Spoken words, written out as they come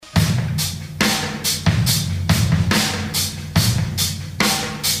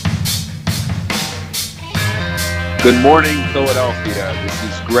Good morning, Philadelphia. This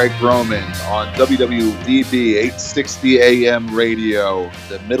is Greg Roman on WWDB 860 AM radio,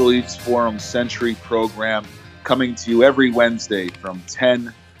 the Middle East Forum Century program, coming to you every Wednesday from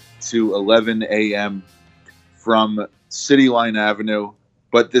 10 to 11 a.m. from City Line Avenue.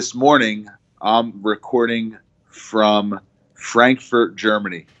 But this morning, I'm recording from Frankfurt,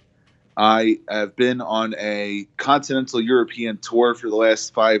 Germany. I have been on a continental European tour for the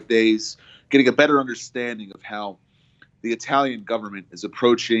last 5 days, getting a better understanding of how the Italian government is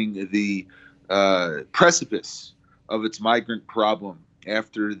approaching the precipice of its migrant problem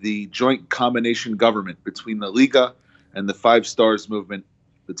after the joint combination government between the Lega and the Five Stars movement,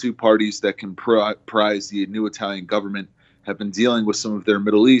 the two parties that comprise the new Italian government, have been dealing with some of their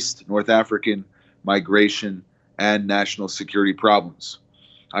Middle East, North African migration and national security problems.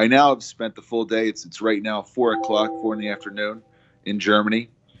 I now have spent the full day, it's right now 4 in the afternoon in Germany,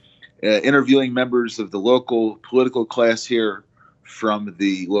 interviewing members of the local political class here, from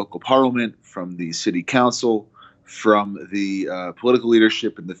the local parliament, from the city council, from the political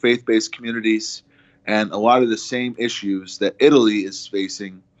leadership in the faith-based communities, and a lot of the same issues that Italy is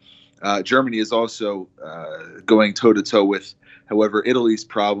facing. Germany is also going toe-to-toe with. However, Italy's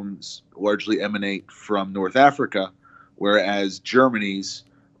problems largely emanate from North Africa, whereas Germany's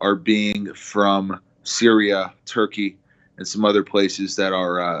are being from Syria, Turkey, and some other places that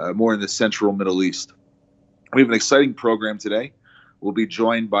are more in the central Middle East. We have an exciting program today. We'll be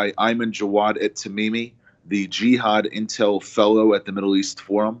joined by Ayman Jawad Tamimi, the Jihad Intel Fellow at the Middle East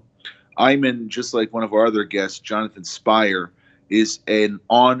Forum. Ayman, just like one of our other guests, Jonathan Spire, is an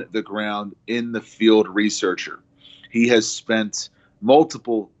on-the-ground, in-the-field researcher. He has spent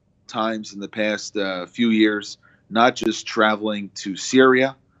multiple times in the past few years not just traveling to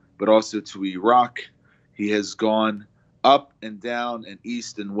Syria, but also to Iraq. He has gone up and down and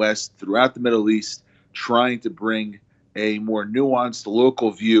east and west throughout the Middle East, trying to bring a more nuanced local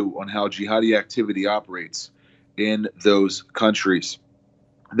view on how jihadi activity operates in those countries.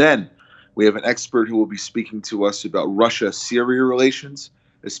 Then we have an expert who will be speaking to us about Russia-Syria relations,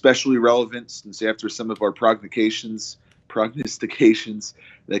 especially relevant since after some of our prognostications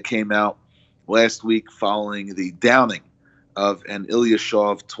that came out last week following the downing of an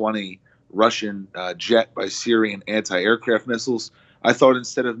Ilyushin 20 Russian jet by Syrian anti-aircraft missiles, I thought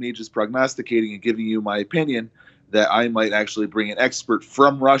instead of me just prognosticating and giving you my opinion, that I might actually bring an expert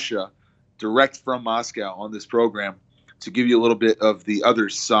from Russia, direct from Moscow, on this program to give you a little bit of the other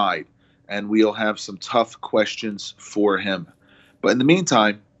side, and we'll have some tough questions for him. But in the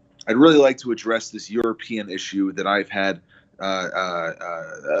meantime, I'd really like to address this European issue that I've had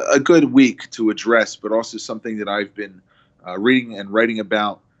a good week to address, but also something that I've been reading and writing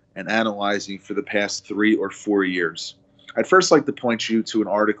about and analyzing for the past 3 or 4 years. I'd first like to point you to an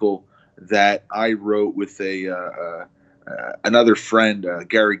article that I wrote with another friend,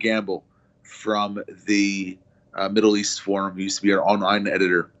 Gary Gamble, from the Middle East Forum. He used to be our online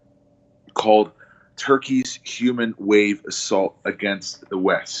editor, called Turkey's Human Wave Assault Against the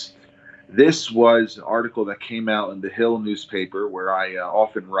West. This was an article that came out in the Hill newspaper, where I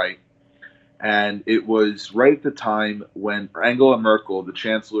often write. And it was right at the time when Angela Merkel, the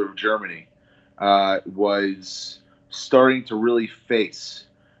Chancellor of Germany, was starting to really face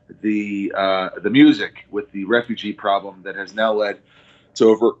the music with the refugee problem that has now led to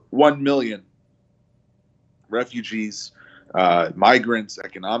over 1 million refugees, migrants,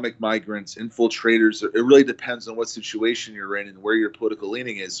 economic migrants, infiltrators. It really depends on what situation you're in and where your political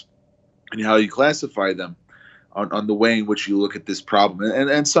leaning is and how you classify them on the way in which you look at this problem.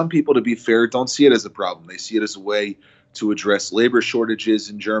 And some people, to be fair, don't see it as a problem. They see it as a way to address labor shortages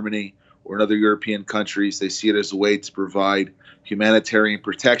in Germany or in other European countries. They see it as a way to provide humanitarian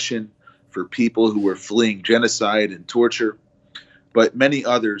protection for people who are fleeing genocide and torture. But many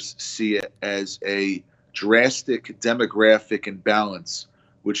others see it as a drastic demographic imbalance,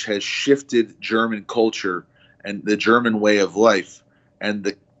 which has shifted German culture and the German way of life and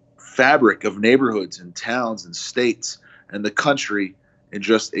the fabric of neighborhoods and towns and states and the country in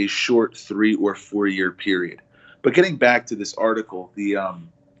just a short 3 or 4 year period. But getting back to this article, the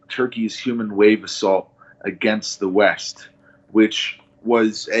Turkey's Human Wave Assault Against the West, which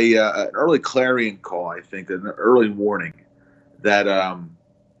was an early clarion call, I think, an early warning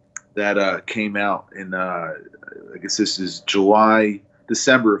that came out in, I guess this is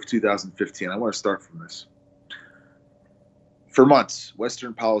December of 2015. I want to start from this. For months,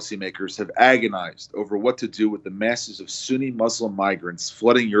 Western policymakers have agonized over what to do with the masses of Sunni Muslim migrants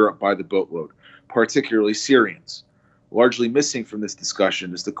flooding Europe by the boatload, particularly Syrians. Largely missing from this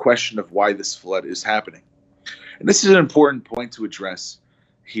discussion is the question of why this flood is happening. And this is an important point to address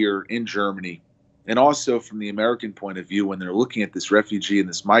here in Germany. The German government, And also from the American point of view, when they're looking at this refugee and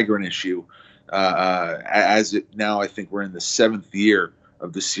this migrant issue, as it now, I think we're in the seventh year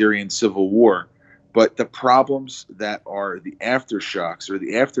of the Syrian civil war. But the problems that are the aftershocks or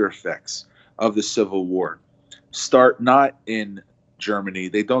the after effects of the civil war start not in Germany,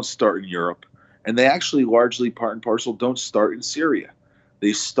 they don't start in Europe, and they actually largely part and parcel don't start in Syria.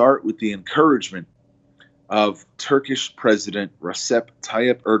 They start with the encouragement of Turkish President Recep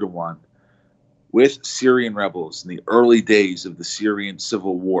Tayyip Erdogan with Syrian rebels in the early days of the Syrian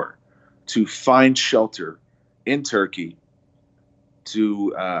civil war to find shelter in Turkey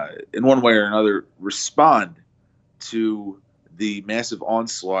to, in one way or another, respond to the massive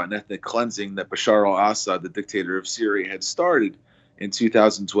onslaught and ethnic cleansing that Bashar al-Assad, the dictator of Syria, had started in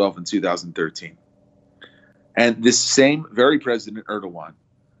 2012 and 2013. And this same very President Erdogan,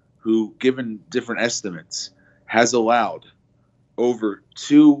 who, given different estimates, has allowed over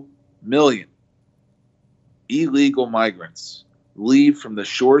 2 million illegal migrants leave from the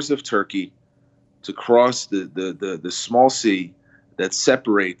shores of Turkey to cross the small sea that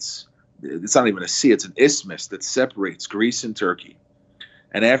separates, it's not even a sea, it's an isthmus that separates Greece and Turkey.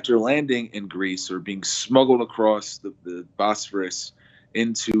 And after landing in Greece or being smuggled across the Bosphorus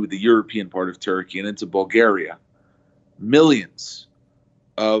into the European part of Turkey and into Bulgaria, millions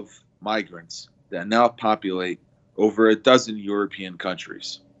of migrants that now populate over a dozen European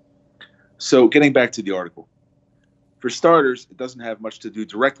countries. So getting back to the article. For starters, it doesn't have much to do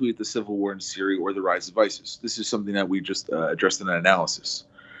directly with the civil war in Syria or the rise of ISIS. This is something that we just addressed in an analysis.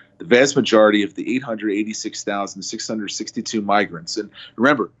 The vast majority of the 886,662 migrants, and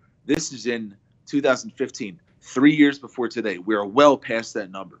remember, this is in 2015, 3 years before today. We are well past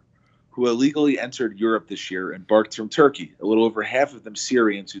that number, who illegally entered Europe this year embarked from Turkey, a little over half of them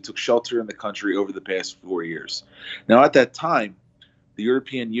Syrians who took shelter in the country over the past 4 years. Now, at that time, the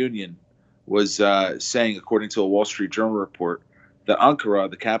European Union was saying, according to a Wall Street Journal report, that Ankara,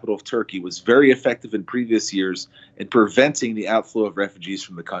 the capital of Turkey, was very effective in previous years in preventing the outflow of refugees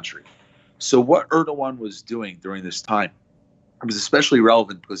from the country. So what Erdogan was doing during this time, it was especially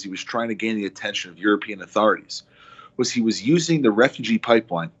relevant because he was trying to gain the attention of European authorities, was he was using the refugee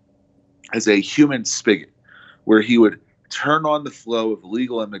pipeline as a human spigot, where he would turn on the flow of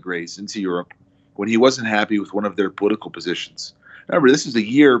illegal immigrants into Europe when he wasn't happy with one of their political positions. Remember, this is a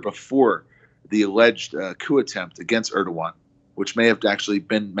year before the alleged coup attempt against Erdogan, which may have actually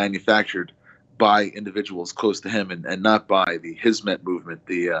been manufactured by individuals close to him and not by the Hizmet movement,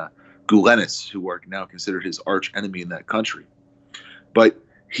 the Gulenists, who are now considered his arch enemy in that country. But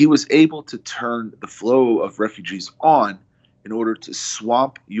he was able to turn the flow of refugees on in order to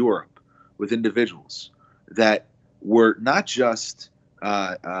swamp Europe with individuals that were not just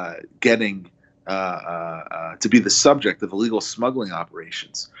getting to be the subject of illegal smuggling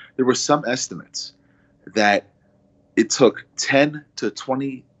operations. There were some estimates that it took $10,000 to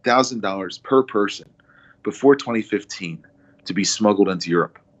 $20,000 per person before 2015 to be smuggled into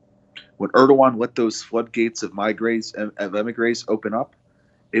Europe. When Erdogan let those floodgates of emigres open up,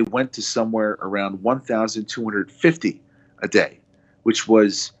 it went to somewhere around 1,250 a day, which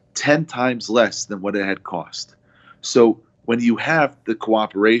was 10 times less than what it had cost. So when you have the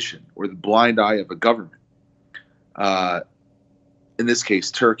cooperation or the blind eye of a government, in this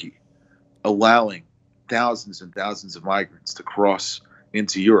case Turkey, allowing thousands and thousands of migrants to cross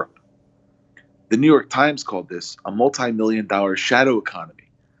into Europe, the New York Times called this a multi-million-dollar shadow economy,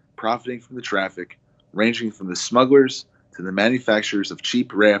 profiting from the traffic, ranging from the smugglers to the manufacturers of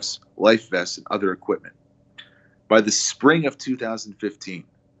cheap rafts, life vests, and other equipment. By the spring of 2015,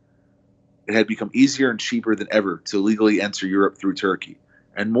 it had become easier and cheaper than ever to legally enter Europe through Turkey,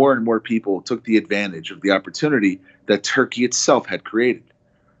 and more people took the advantage of the opportunity that Turkey itself had created.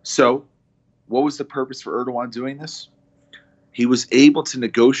 So, what was the purpose for Erdogan doing this? He was able to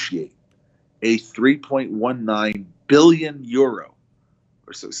negotiate a 3.19 billion euro,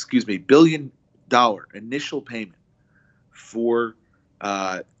 billion dollar initial payment for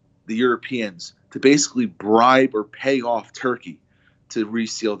the Europeans to basically bribe or pay off Turkey to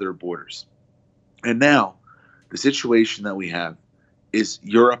reseal their borders. And now the situation that we have is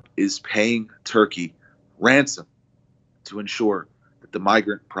Europe is paying Turkey ransom to ensure that the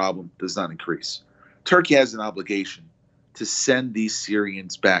migrant problem does not increase. Turkey has an obligation to send these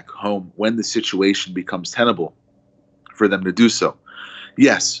Syrians back home when the situation becomes tenable for them to do so.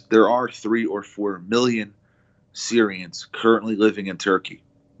 Yes, there are 3 or 4 million Syrians currently living in Turkey,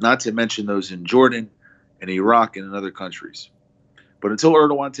 not to mention those in Jordan and Iraq and in other countries. But until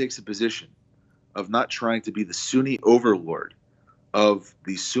Erdogan takes a position of not trying to be the Sunni overlord of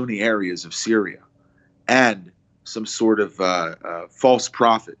the Sunni areas of Syria and some sort of false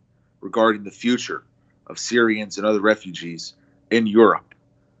prophet regarding the future of Syrians and other refugees in Europe.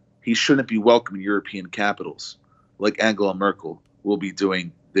 He shouldn't be welcome in European capitals like Angela Merkel will be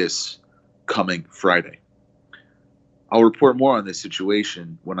doing this coming Friday. I'll report more on this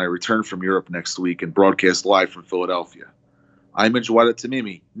situation when I return from Europe next week and broadcast live from Philadelphia. I'm Jawad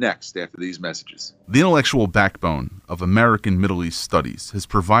Tamimi, next after these messages. The intellectual backbone of American Middle East studies has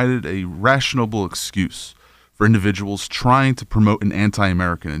provided a rationable excuse for individuals trying to promote an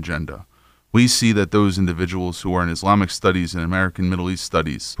anti-American agenda. We see that those individuals who are in Islamic studies and American Middle East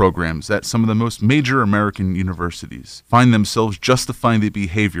studies programs at some of the most major American universities find themselves justifying the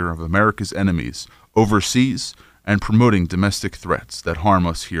behavior of America's enemies overseas and promoting domestic threats that harm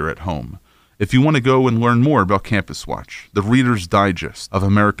us here at home. If you want to go and learn more about Campus Watch, the Reader's Digest of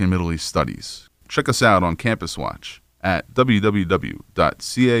American Middle East Studies, check us out on Campus Watch at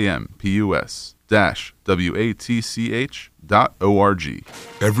www.campus-watch.org.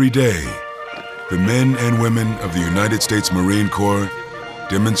 Every day, the men and women of the United States Marine Corps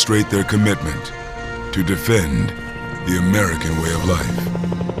demonstrate their commitment to defend the American way of life.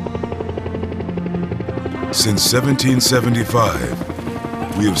 Since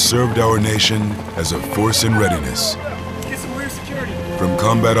 1775, we have served our nation as a force in readiness. From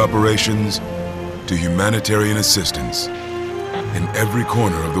combat operations to humanitarian assistance in every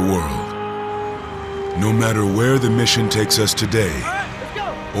corner of the world. No matter where the mission takes us today,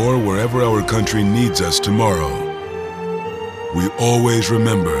 or wherever our country needs us tomorrow, we always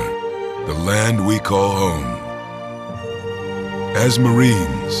remember the land we call home. As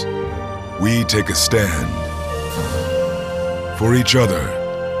Marines, we take a stand for each other,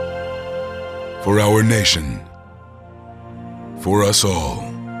 for our nation, for us all.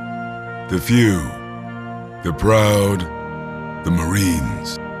 The few, the proud, the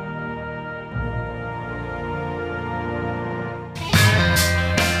Marines.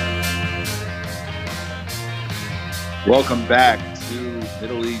 Welcome back to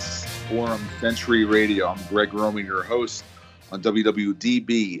Middle East Forum Century Radio. I'm Greg Roman, your host on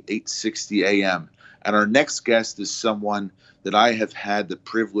WWDB 860 AM. And our next guest is someone that I have had the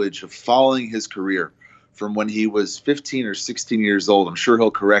privilege of following his career from when he was 15 or 16 years old. I'm sure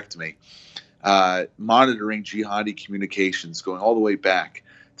he'll correct me. Monitoring jihadi communications going all the way back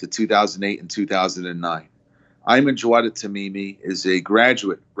to 2008 and 2009. Ayman Jawad Tamimi is a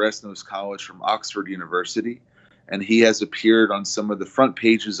graduate of Brasenose College from Oxford University, and he has appeared on some of the front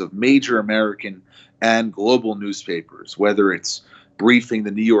pages of major American and global newspapers, whether it's briefing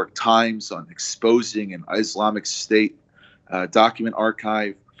the New York Times on exposing an Islamic State document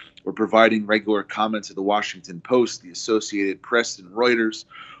archive, or providing regular comment to the Washington Post, the Associated Press, and Reuters,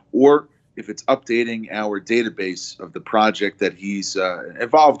 or if it's updating our database of the project that he's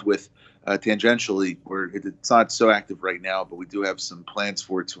involved with tangentially, where it's not so active right now, but we do have some plans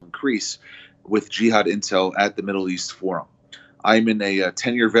for it to increase with Jihad Intel at the Middle East Forum. I'm a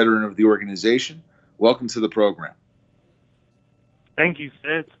 10-year veteran of the organization. Welcome to the program. Thank you,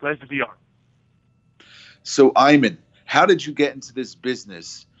 sir. It's a pleasure to be on. So, Ayman, how did you get into this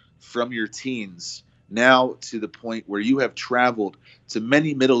business from your teens now to the point where you have traveled to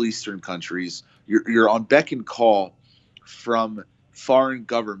many Middle Eastern countries? You're on beck and call from foreign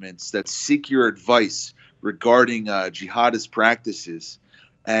governments that seek your advice regarding jihadist practices.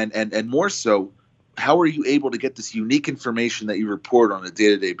 And more so, how are you able to get this unique information that you report on a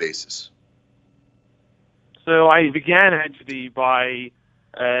day-to-day basis? So I began actually by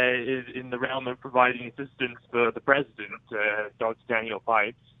in the realm of providing assistance for the president, Dr. Daniel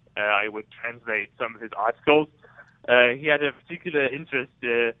Pipes. I would translate some of his articles. He had a particular interest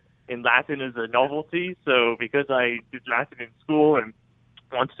in Latin as a novelty, so because I did Latin in school and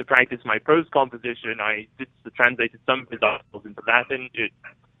wanted to practice my prose composition, I translated some of his articles into Latin. It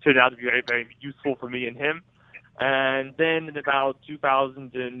turned out to be very, very useful for me and him. And then in about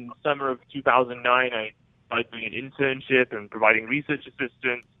summer of 2009, I started doing an internship and providing research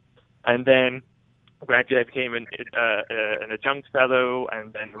assistance. And then gradually I became an adjunct fellow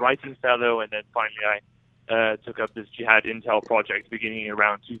and then a writing fellow. And then finally I took up this Jihad Intel project beginning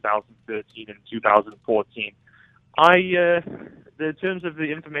around 2013 and 2014. In terms of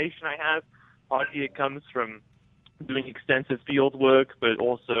the information I have, partly it comes from doing extensive field work, but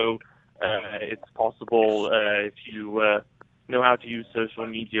also it's possible if you know how to use social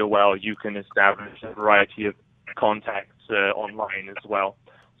media well, you can establish a variety of contacts online as well.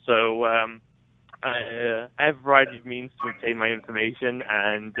 So I have a variety of means to obtain my information,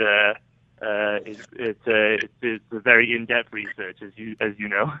 and it's a very in-depth research, as you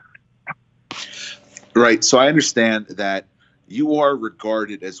know. Right. So I understand that you are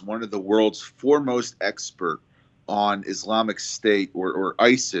regarded as one of the world's foremost expert on Islamic State or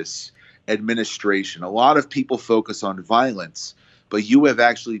ISIS administration. A lot of people focus on violence, but you have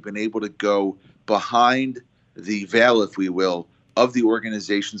actually been able to go behind the veil, if we will, of the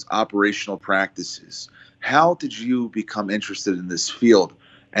organization's operational practices. How did you become interested in this field?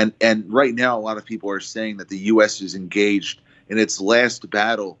 And right now, a lot of people are saying that the U.S. is engaged in its last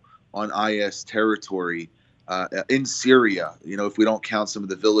battle on IS territory in Syria, if we don't count some of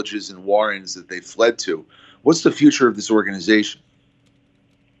the villages and warrens that they fled to. What's the future of this organization?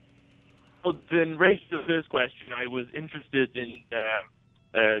 Well, then, raised the first question, I was interested in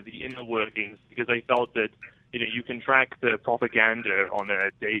the inner workings because I felt that you can track the propaganda on a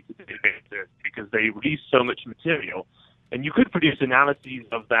day-to-day basis because they release so much material. And you could produce analyses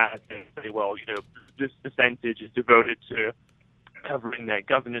of that and say, well, this percentage is devoted to covering their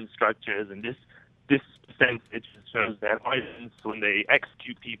governance structures, and this percentage shows their violence when they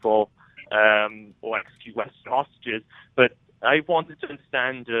execute people or execute Western hostages. But I wanted to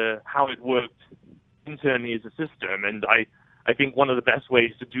understand how it worked internally as a system, and I think one of the best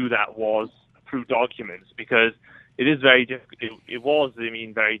ways to do that was through documents, because it is very difficult. It was,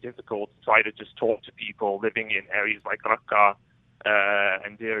 very difficult to try to just talk to people living in areas like Raqqa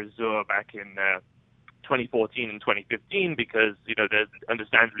and Deir ez-Zor back in 2014 and 2015, because there's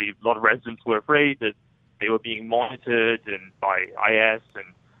understandably a lot of residents were afraid that they were being monitored and by IS,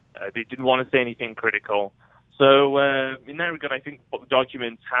 and they didn't want to say anything critical. So in that regard, I think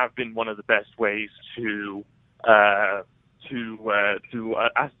documents have been one of the best ways to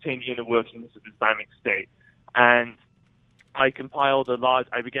ascertain the inner workings of the Islamic State. And I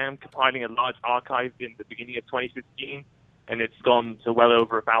began compiling a large archive in the beginning of 2015, and it's gone to well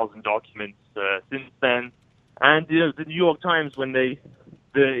over 1,000 documents since then. And the New York Times, when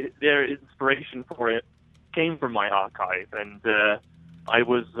their inspiration for it came from my archive, and I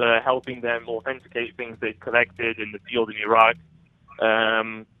was helping them authenticate things they'd collected in the field in Iraq.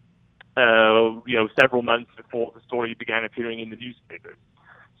 Several months before the story began appearing in the newspapers.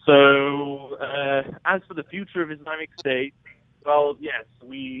 So, as for the future of Islamic State, well, yes,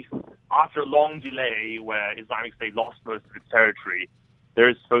 after a long delay where Islamic State lost most of its territory, there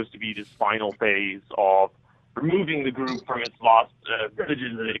is supposed to be this final phase of removing the group from its last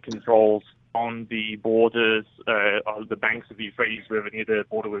villages that it controls on the borders, on the banks of the Euphrates River near the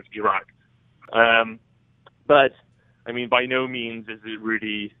border with Iraq. But, by no means is it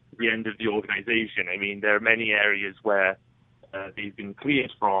really the end of the organization. There are many areas where they've been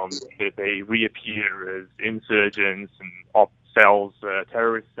cleared from, that they reappear as insurgents and op cells,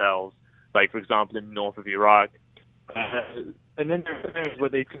 terrorist cells, like, for example, in the north of Iraq. And then there are areas where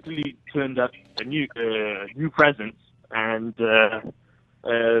they've completely turned up a new presence, and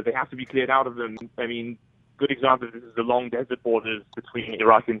they have to be cleared out of them. Good example of this is the long desert borders between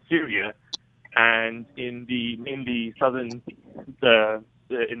Iraq and Syria, and in the mainly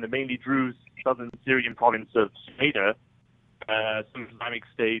Druze southern Syrian province of Sumaida, some Islamic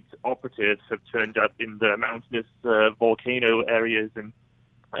State operatives have turned up in the mountainous volcano areas and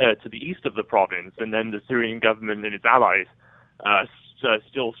to the east of the province, and then the Syrian government and its allies are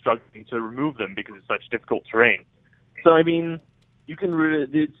still struggling to remove them because it's such difficult terrain. So, you can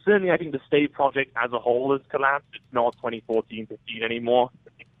certainly, I think the state project as a whole has collapsed. It's not 2014-15 anymore,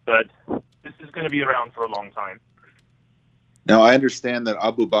 but this is going to be around for a long time. Now, I understand that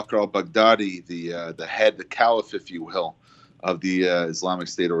Abu Bakr al-Baghdadi, the head, the caliph, if you will, of the Islamic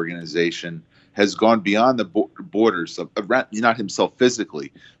State organization, has gone beyond the borders, not himself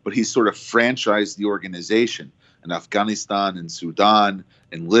physically, but he's sort of franchised the organization in Afghanistan and Sudan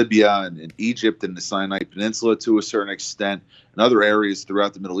and Libya and in Egypt and the Sinai Peninsula to a certain extent, and other areas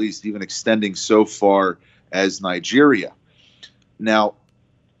throughout the Middle East, even extending so far as Nigeria. Now,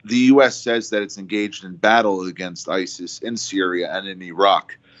 the U.S. says that it's engaged in battle against ISIS in Syria and in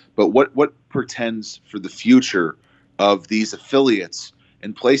Iraq, but what portends for the future of these affiliates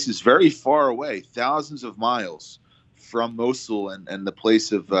in places very far away, thousands of miles from Mosul and the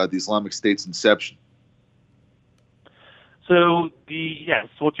place of the Islamic State's inception? So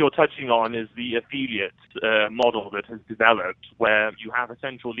what you're touching on is the affiliate model that has developed, where you have a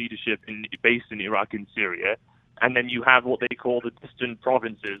central leadership based in Iraq and Syria, and then you have what they call the distant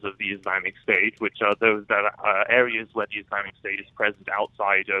provinces of the Islamic State, which are those that are areas where the Islamic State is present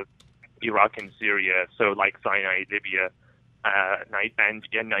outside of Iraq and Syria, so like Sinai, Libya,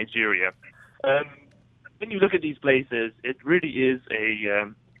 and Nigeria. When you look at these places, it really is a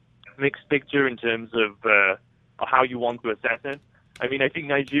mixed picture in terms of how you want to assess it. I think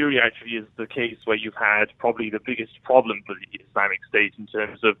Nigeria actually is the case where you've had probably the biggest problem for the Islamic State in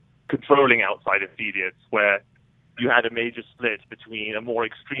terms of controlling outside affiliates, where you had a major split between a more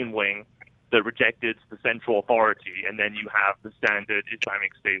extreme wing that rejected the central authority, and then you have the standard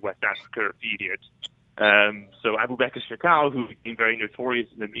Islamic State West Africa affiliate. So Abu Bakr Shakal, who became very notorious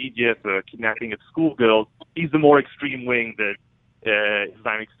in the media for kidnapping of schoolgirls, he's the more extreme wing that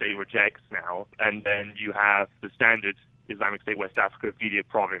Islamic State rejects now. And then you have the standard Islamic State West Africa affiliate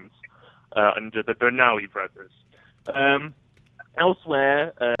province under the Bernawi brothers.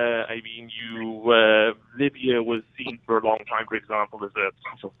 Elsewhere, Libya was seen for a long time, for example, as a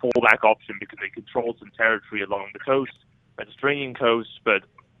potential fallback option because they controlled some territory along the coast, Mediterranean coast, but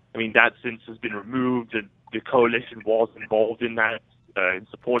that since has been removed, and the coalition was involved in that, in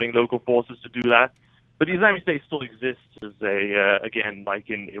supporting local forces to do that. But the Islamic State still exists as again, like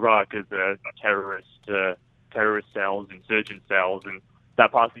in Iraq, as a terrorist cells, insurgent cells, and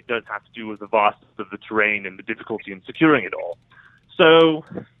that partly does have to do with the vastness of the terrain and the difficulty in securing it all. So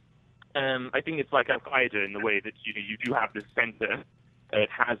I think it's like Al-Qaeda in the way that you do have this center. It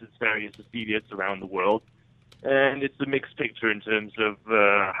has its various affiliates around the world, and it's a mixed picture in terms of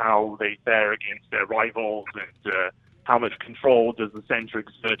how they fare against their rivals and how much control does the center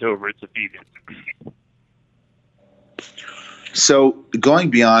exert over its affiliates. So going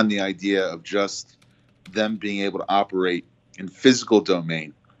beyond the idea of just them being able to operate in physical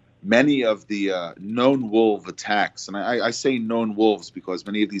domain, many of the known wolf attacks, and I say known wolves because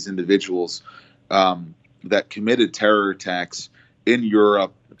many of these individuals that committed terror attacks in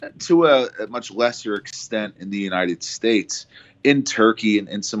Europe, to a much lesser extent in the United States, in Turkey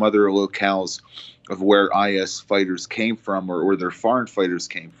and some other locales of where IS fighters came from or their foreign fighters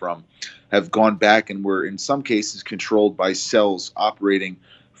came from, have gone back and were in some cases controlled by cells operating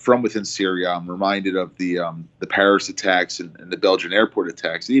from within Syria. I'm reminded of the Paris attacks and the Belgian airport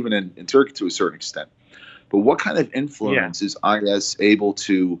attacks, even in Turkey to a certain extent. But what kind of influence is IS able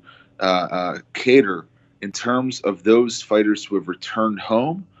to cater in terms of those fighters who have returned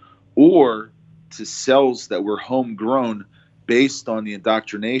home, or to cells that were homegrown based on the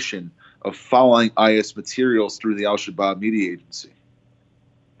indoctrination of following IS materials through the Al-Shabaab media agency?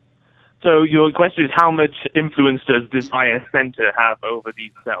 So your question is, how much influence does this IS center have over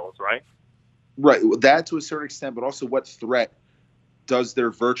these cells, right? Right. Well, that to a certain extent, but also what threat does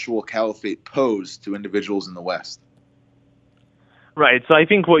their virtual caliphate pose to individuals in the West? Right. So I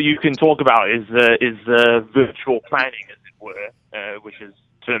think what you can talk about is virtual planning, as it were, which is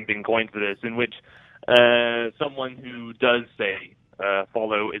a term being coined for this, in which someone who does, say,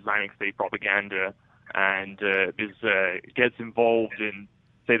 follow Islamic State propaganda and gets involved in,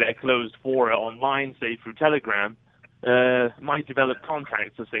 say, their closed fora online, say through Telegram, might develop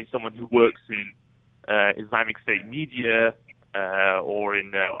contacts to, say, someone who works in Islamic State media or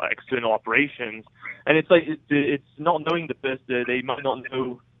in external operations. And it's like it's not knowing the person. They might not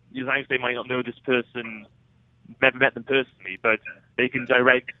know, the Islamic State might not know this person, never met them personally, but they can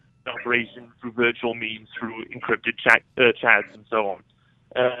direct the operation through virtual means, through encrypted chats, and so on.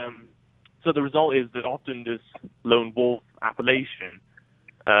 So the result is that often this lone wolf appellation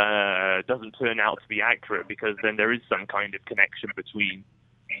doesn't turn out to be accurate, because then there is some kind of connection between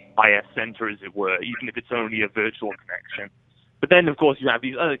IS center, as it were, even if it's only a virtual connection. But then, of course, you have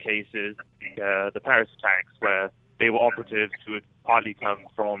these other cases, the Paris attacks, where they were operatives who had partly come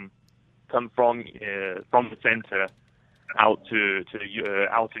from the center out into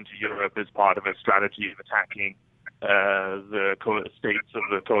Europe as part of a strategy of attacking the states of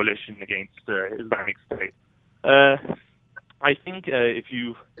the coalition against Islamic State. I think if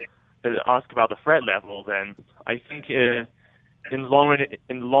you ask about the threat level, then I think in the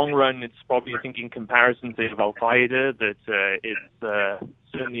long run, it's probably, I think, in comparison to Al-Qaeda, that it's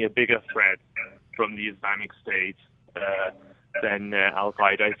certainly a bigger threat from the Islamic State than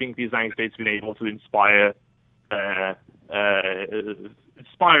Al-Qaeda. I think the Islamic State's been able to inspire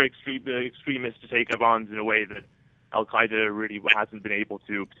extremists to take up arms in a way that Al-Qaeda really hasn't been able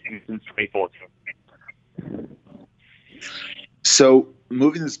to since 2014. So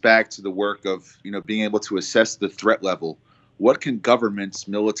moving this back to the work of, being able to assess the threat level, what can governments,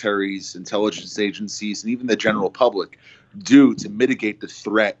 militaries, intelligence agencies, and even the general public do to mitigate the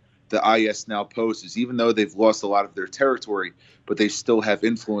threat that IS now poses, even though they've lost a lot of their territory, but they still have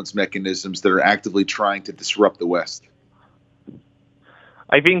influence mechanisms that are actively trying to disrupt the West?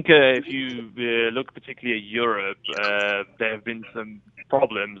 I think if you look particularly at Europe, there have been some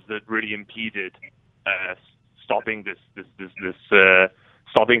problems that really impeded stopping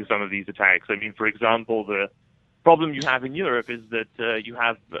stopping some of these attacks. I mean, for example, the problem you have in Europe is that you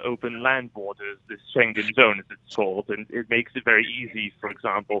have open land borders, this Schengen zone, as it's called, and it makes it very easy, for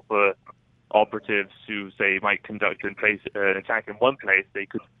example, for operatives who, say, might conduct an attack in one place. They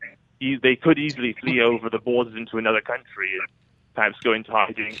could easily flee over the borders into another country perhaps go into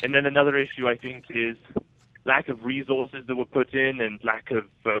hiding. And then another issue, I think, is lack of resources that were put in and lack of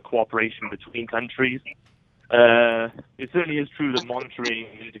cooperation between countries. It certainly is true that monitoring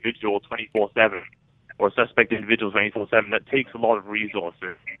an individual 24/7 or suspect individuals 24/7, that takes a lot of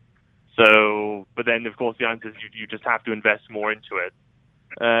resources. So, but then, of course, the answer is you just have to invest more into it.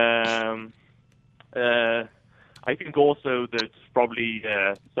 I think also that probably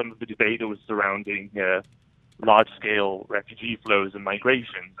some of the debate that was surrounding large-scale refugee flows and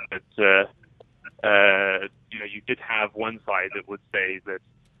migration, that you did have one side that would say that,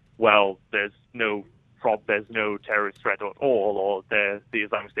 well, there's no terrorist threat at all, or the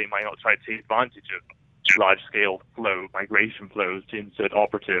Islamic State might not try to take advantage of large-scale migration flows to insert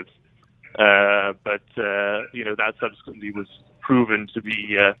operatives. But that subsequently was proven to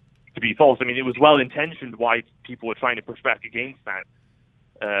be false. I mean, it was well-intentioned why people were trying to push back against that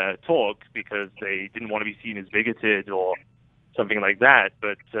talk, because they didn't want to be seen as bigoted or something like that.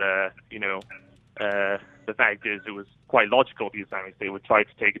 But the fact is, it was quite logical the Islamic State would try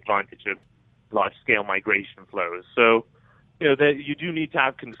to take advantage of large-scale migration flows. So, you do need to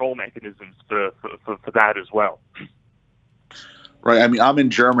have control mechanisms for that as well. Right. I mean, I'm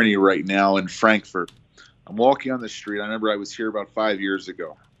in Germany right now, in Frankfurt. I'm walking on the street. I remember I was here about 5 years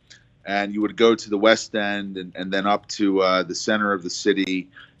ago. And you would go to the West End and then up to the center of the city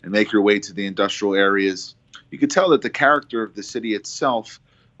and make your way to the industrial areas. You could tell that the character of the city itself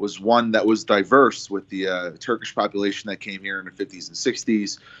was one that was diverse, with the Turkish population that came here in the 50s and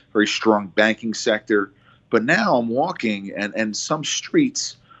 60s, very strong banking sector. But now I'm walking, and some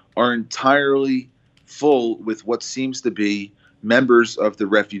streets are entirely full with what seems to be members of the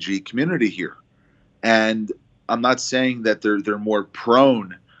refugee community here. And I'm not saying that they're more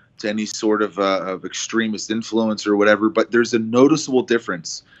prone to any sort of extremist influence or whatever, but there's a noticeable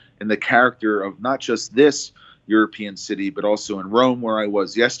difference in the character of not just this European city, but also in Rome, where I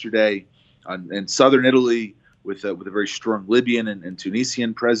was yesterday, in southern Italy, with a very strong Libyan and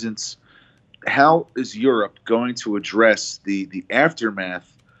Tunisian presence. How is Europe going to address the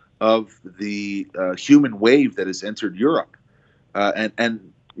aftermath of the human wave that has entered Europe?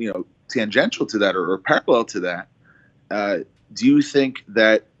 And tangential to that, or parallel to that, do you think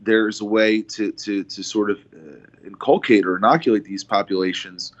that there's a way to sort of inculcate or inoculate these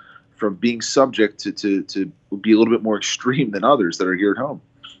populations from being subject to be a little bit more extreme than others that are here at home?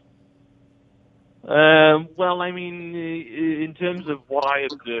 Well, I mean, in terms of what I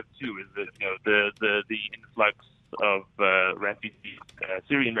observed too, is that the influx of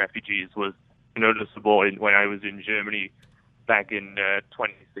Syrian refugees was noticeable when I was in Germany back in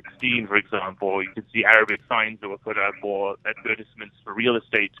 2016, for example. You could see Arabic signs that were put up, or advertisements for real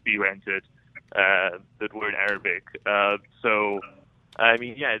estate to be rented that were in Arabic. So, I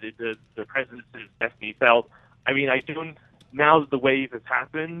mean, yeah, the presence is definitely felt. I mean, now that the wave has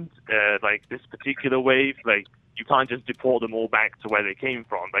happened, like this particular wave, like, you can't just deport them all back to where they came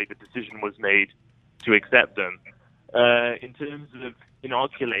from. Like, the decision was made to accept them. In terms of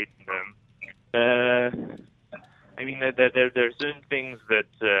inoculating them, I mean, there are certain things that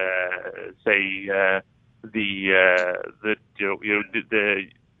the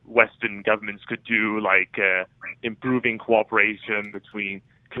Western governments could do, like improving cooperation between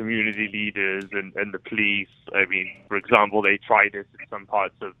community leaders and the police. I mean, for example, they tried this in some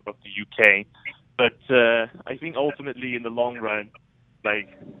parts of the UK, but I think ultimately, in the long run, like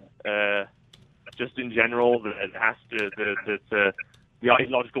just in general, the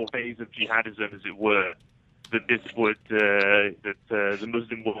ideological phase of jihadism, as it were, that the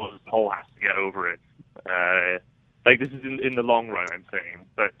Muslim world as a whole has to get over it. Like, this is in the long run, I'm saying.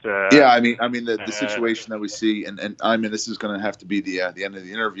 But yeah, I mean the situation that we see, and I mean, this is going to have to be the end of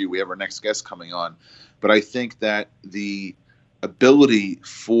the interview. We have our next guest coming on, but I think that the ability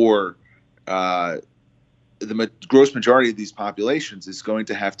for the gross majority of these populations is going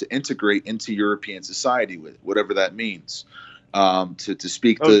to have to integrate into European society, with whatever that means, to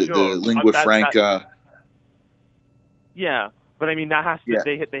speak the lingua franca. Yeah, but I mean, that has to. Yeah.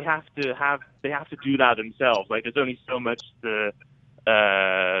 They have to do that themselves. Like, there's only so much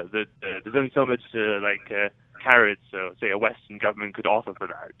carrots, so say a Western government could offer for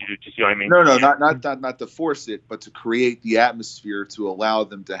that. Do you see what I mean? No, not to force it, but to create the atmosphere to allow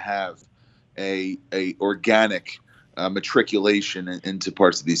them to have a organic matriculation into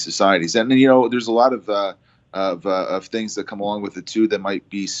parts of these societies. And there's a lot of things that come along with it too that might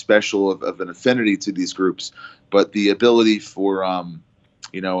be special of an affinity to these groups, but the ability for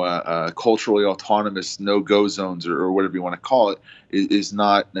culturally autonomous no-go zones, or whatever you want to call it, is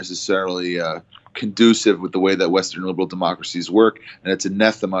not necessarily conducive with the way that Western liberal democracies work, and it's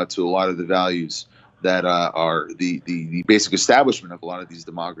anathema to a lot of the values that are the basic establishment of a lot of these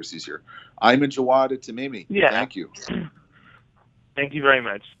democracies here. Ayman Jawad Tamimi. Yeah. Thank you. Thank you very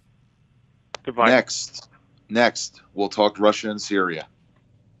much. Goodbye. Next, we'll talk Russia and Syria.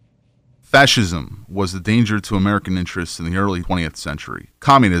 Fascism was a danger to American interests in the early 20th century,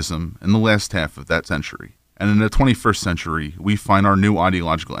 communism in the last half of that century, and in the 21st century, we find our new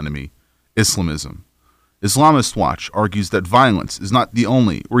ideological enemy, Islamism. Islamist Watch argues that violence is not the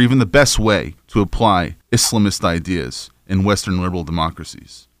only or even the best way to apply Islamist ideas in Western liberal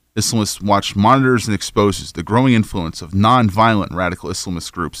democracies. Islamist Watch monitors and exposes the growing influence of non-violent radical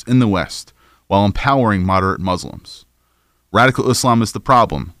Islamist groups in the West while empowering moderate Muslims. Radical Islam is the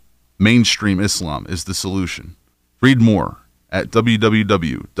problem. Mainstream Islam is the solution. Read more at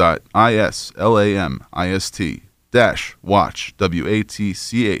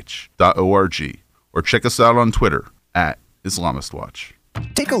www.islamist-watch.org or check us out on Twitter at Islamist Watch.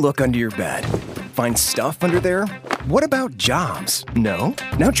 Take a look under your bed. Find stuff under there? What about jobs? No?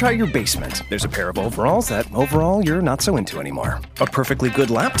 Now try your basement. There's a pair of overalls that overall you're not so into anymore. A perfectly good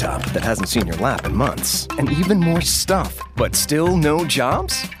laptop that hasn't seen your lap in months. And even more stuff. But still no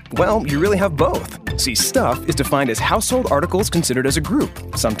jobs? Well, you really have both. See, stuff is defined as household articles considered as a group.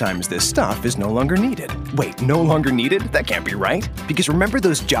 Sometimes this stuff is no longer needed. Wait, no longer needed? That can't be right. Because remember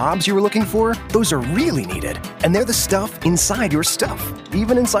those jobs you were looking for? Those are really needed. And they're the stuff inside your stuff.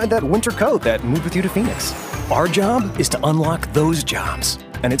 Even inside that winter coat that moved with you to Phoenix. Our job is to unlock those jobs.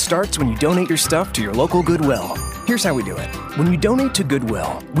 And it starts when you donate your stuff to your local Goodwill. Here's how we do it. When you donate to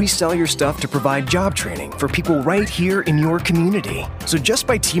Goodwill, we sell your stuff to provide job training for people right here in your community. So just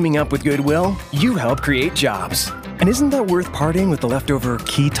by teaming up with Goodwill, you help create jobs. And isn't that worth parting with the leftover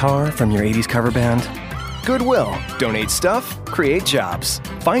keytar from your 80s cover band? Goodwill. Donate stuff, create jobs.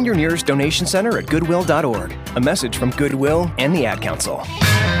 Find your nearest donation center at goodwill.org. A message from Goodwill and the Ad Council.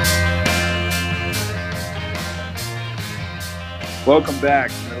 Welcome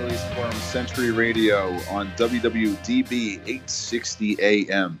back to Middle East Forum Century Radio on WWDB 860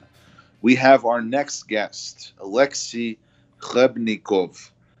 AM. We have our next guest, Alexei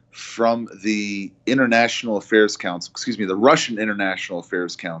Khlebnikov from the International Affairs Council, the Russian International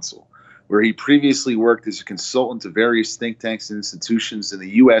Affairs Council, where he previously worked as a consultant to various think tanks and institutions in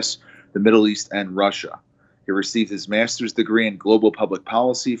the U.S., the Middle East, and Russia. He received his master's degree in global public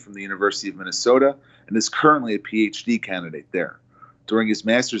policy from the University of Minnesota and is currently a PhD candidate there. During his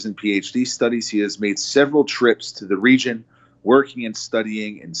master's and PhD studies, he has made several trips to the region, working and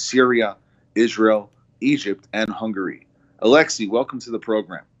studying in Syria, Israel, Egypt, and Hungary. Alexei, welcome to the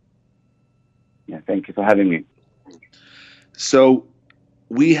program. Yeah, thank you for having me. So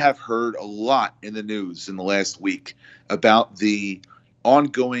we have heard a lot in the news in the last week about the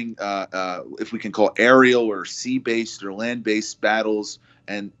ongoing, if we can call aerial or sea-based or land-based battles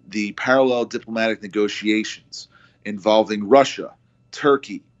and the parallel diplomatic negotiations involving Russia,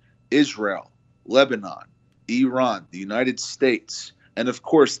 Turkey, Israel, Lebanon, Iran, the United States, and of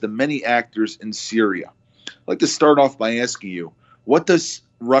course the many actors in Syria. I'd like to start off by asking you, what does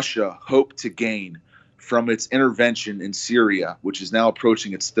Russia hope to gain from its intervention in Syria, which is now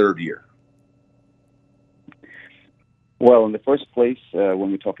approaching its third year? Well, in the first place,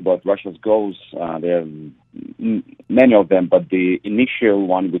 when we talk about Russia's goals, there are many of them, but the initial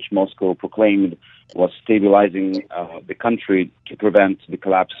one, which Moscow proclaimed, was stabilizing the country to prevent the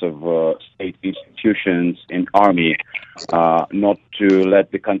collapse of state institutions and army, not to let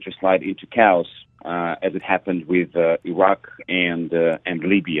the country slide into chaos, as it happened with Iraq and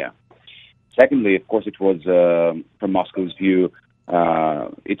Libya. Secondly, of course, it was, from Moscow's view,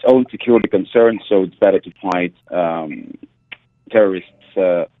 its own security concern, so it's better to fight terrorists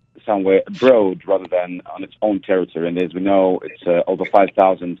somewhere abroad rather than on its own territory. And as we know, it's over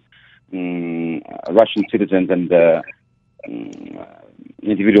 5,000 Russian citizens and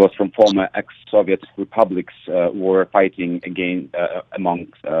individuals from former ex-Soviet republics were fighting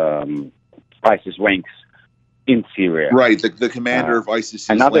amongst ISIS ranks in Syria. Right. The commander of ISIS's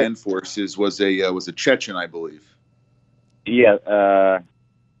land forces was a Chechen, I believe.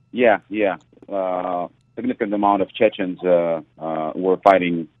 Significant amount of Chechens were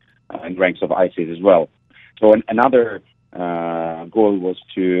fighting in ranks of ISIS as well. So another goal was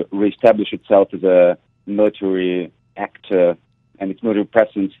to reestablish itself as a military actor and its military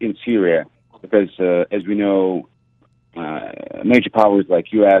presence in Syria, because as we know, major powers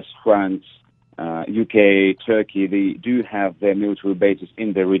like U.S., France, UK, Turkey, they do have their military bases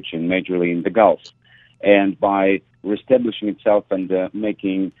in the region, majorly in the Gulf. And by reestablishing itself and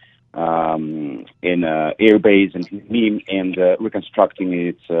making an air base in Nîmes and reconstructing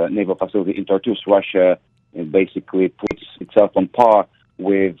its naval facility in Tartus, Russia basically puts itself on par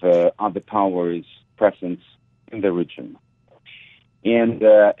with other powers presence in the region. And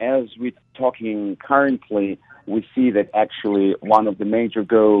as we're talking currently, we see that actually one of the major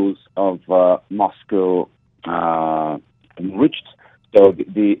goals of Moscow reached. So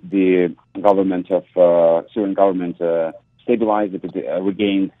the government of Syrian government stabilized it,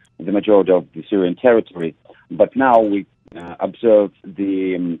 regained the majority of the Syrian territory. But now we observe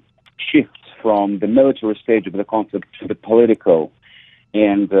the shift from the military stage of the conflict to the political.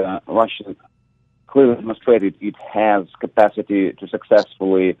 And Russia clearly demonstrated it has capacity to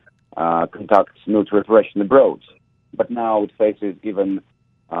successfully conduct military operation abroad. But now it faces even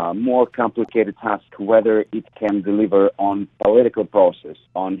more complicated task, whether it can deliver on political process,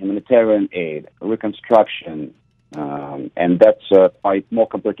 on humanitarian aid, reconstruction, and that's quite more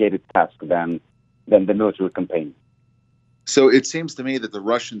complicated task than the military campaign. So it seems to me that the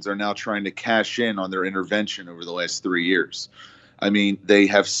Russians are now trying to cash in on their intervention over the last 3 years. I mean, they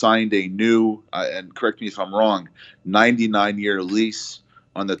have signed a new, and correct me if I'm wrong, 99-year lease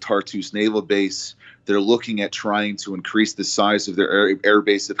on the Tartus naval base. They're looking at trying to increase the size of their air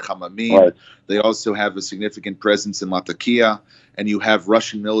base at Khmeimim. Right. They also have a significant presence in Latakia, and you have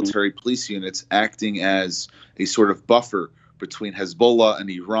Russian military police units acting as a sort of buffer between Hezbollah and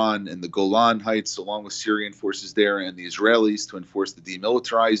Iran and the Golan Heights, along with Syrian forces there and the Israelis to enforce the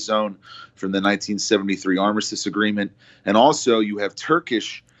demilitarized zone from the 1973 Armistice Agreement. And also you have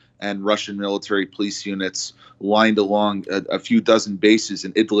Turkish and Russian military police units lined along a few dozen bases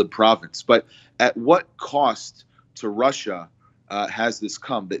in Idlib province. But at what cost to Russia has this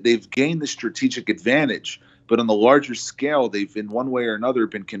come? They've gained the strategic advantage, but on the larger scale, they've in one way or another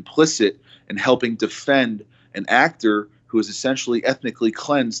been complicit in helping defend an actor who has essentially ethnically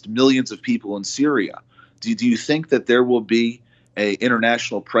cleansed millions of people in Syria. Do you think that there will be an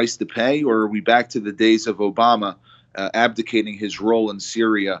international price to pay, or are we back to the days of Obama abdicating his role in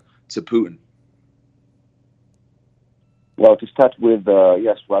Syria to Putin? Well, to start with,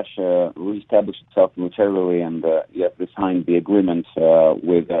 yes, Russia reestablished itself militarily, and yes, they signed the agreement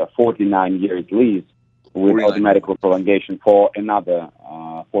with 49 years lease with automatic prolongation for another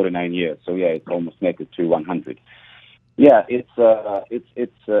 49 years. So yeah, it's almost make it to 100. Yeah,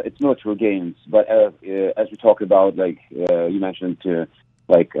 it's military gains, but as we talk about, like you mentioned,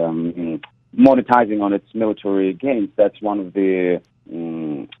 monetizing on its military gains, that's one of the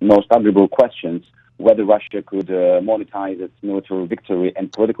most arguable questions, whether Russia could monetize its military victory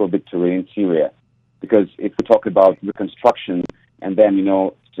and political victory in Syria. Because if we talk about reconstruction and then,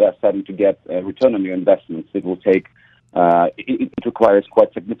 starting to get a return on your investments, it will take, it requires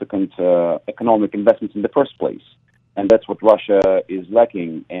quite significant economic investments in the first place. And that's what Russia is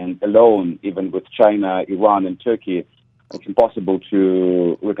lacking. And alone, even with China, Iran, and Turkey, it's impossible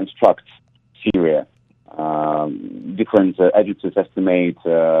to reconstruct Syria. Different agencies estimate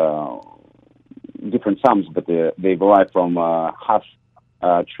different sums, but they vary from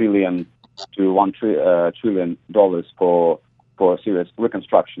 $500 billion to $1 trillion for Syria's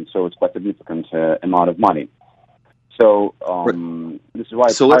reconstruction. So it's quite a significant amount of money. So this is why.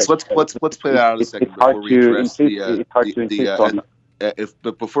 So let's play that out a second before we address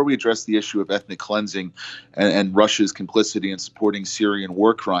but before we address the issue of ethnic cleansing and Russia's complicity in supporting Syrian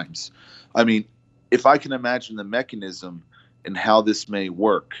war crimes. I mean, if I can imagine the mechanism and how this may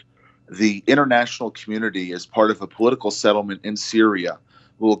work, the international community, as part of a political settlement in Syria,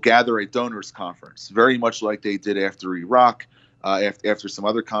 will gather a donors conference, very much like they did after Iraq. After some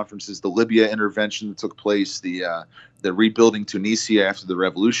other conferences, the Libya intervention that took place, the rebuilding Tunisia after the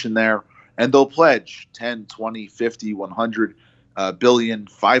revolution there, and they'll pledge 10, 20, 50, 100 billion,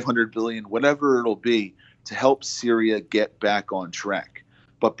 500 billion, whatever it'll be, to help Syria get back on track.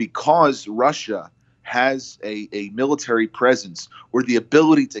 But because Russia has a military presence, or the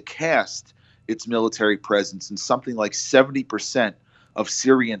ability to cast its military presence in something like 70% of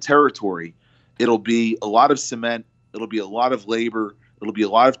Syrian territory, it'll be a lot of cement, it'll be a lot of labor, it'll be a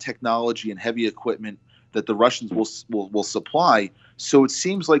lot of technology and heavy equipment that the Russians will supply. So it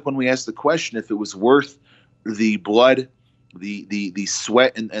seems like when we ask the question if it was worth the blood, the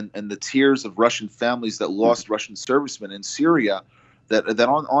sweat and the tears of Russian families that lost Russian servicemen in Syria, that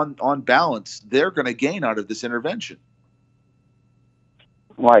on balance, they're going to gain out of this intervention.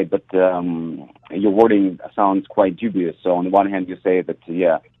 Right, but your wording sounds quite dubious. So on the one hand, you say that,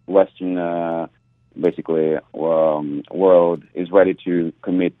 Western world is ready to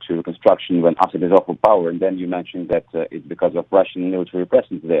commit to reconstruction when Assad is off of power, and then you mentioned that it's because of Russian military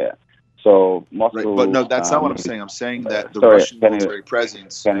presence there. So Moscow, right, but no, that's not what I'm saying. I'm saying that the Russian military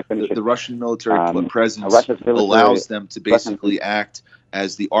presence, the Russian military presence allows them to basically act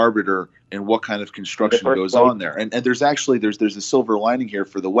as the arbiter in what kind of construction goes on there. And there's a silver lining here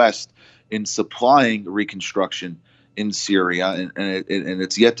for the West in supplying reconstruction in Syria, and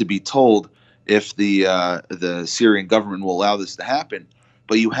it's yet to be told if the Syrian government will allow this to happen.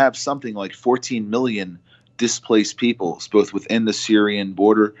 But you have something like 14 million displaced peoples, both within the Syrian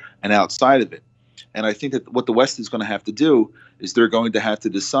border and outside of it. And I think that what the West is going to have to do is they're going to have to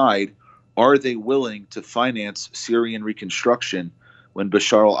decide, are they willing to finance Syrian reconstruction when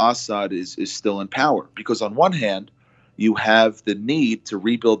Bashar al-Assad is still in power? Because on one hand, you have the need to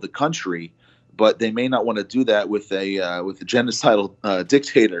rebuild the country, but they may not want to do that with a genocidal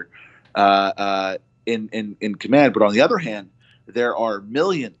dictator in command. But on the other hand, there are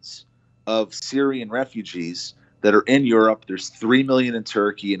millions of Syrian refugees that are in Europe. There's 3 million in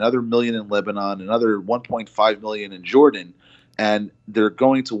Turkey, another million in Lebanon, another 1.5 million in Jordan. And they're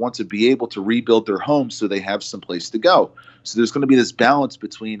going to want to be able to rebuild their homes so they have some place to go. So there's going to be this balance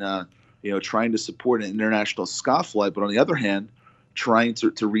between, trying to support an international scofflaw, but on the other hand, trying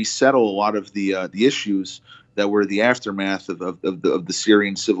to resettle a lot of the issues that were the aftermath of the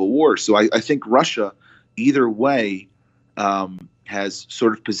Syrian civil war. So I think Russia, either way, has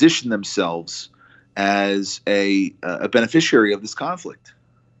sort of positioned themselves as a beneficiary of this conflict.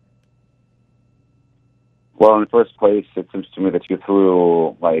 Well, in the first place, it seems to me that you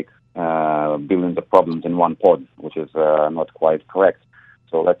threw billions of problems in one pot, which is not quite correct.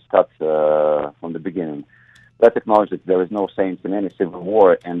 So let's start from the beginning. Let's acknowledge that there is no saints in any civil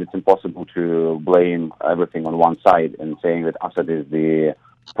war, and it's impossible to blame everything on one side and saying that Assad is the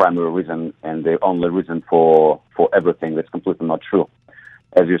primary reason and the only reason for everything. That's completely not true.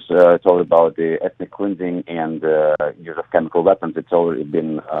 As you told about the ethnic cleansing and use of chemical weapons, it's already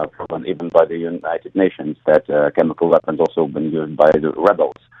been proven even by the United Nations that chemical weapons also been used by the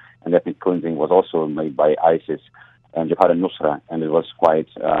rebels. And ethnic cleansing was also made by ISIS and Jabhat al-Nusra, and it was quite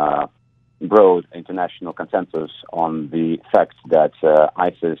broad international consensus on the fact that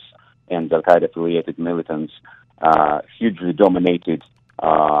ISIS and Al-Qaeda-affiliated militants hugely dominated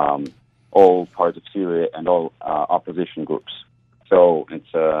all parts of Syria and all opposition groups. So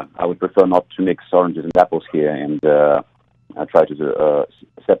it's I would prefer not to mix oranges and apples here and try to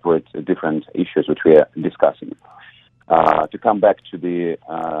separate different issues which we are discussing. To come back to the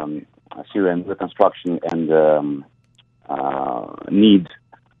Syrian reconstruction and need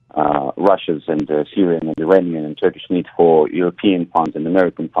Russia's and Syrian and Iranian and Turkish need for European funds and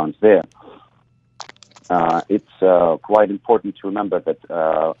American funds there, it's quite important to remember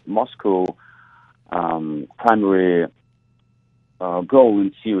that Moscow primary goal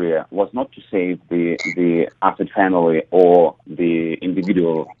in Syria was not to save the Assad family or the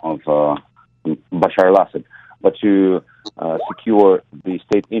individual of Bashar al-Assad, but to secure the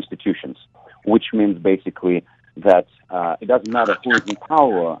state institutions, which means basically that it doesn't matter who is in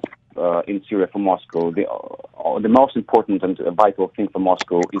power in Syria for Moscow. The most important and vital thing for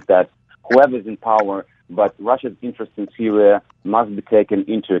Moscow is that whoever is in power, but Russia's interest in Syria must be taken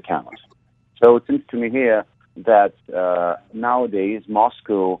into account. So it seems to me here that nowadays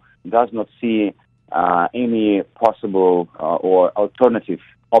Moscow does not see any possible or alternative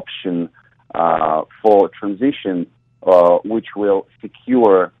option for transition which will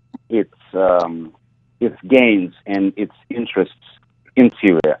secure its gains and its interests in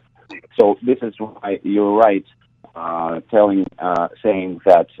Syria. So this is why you're right saying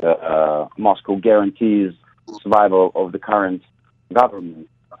that Moscow guarantees survival of the current government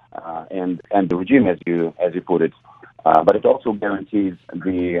and the regime, as you put it, but it also guarantees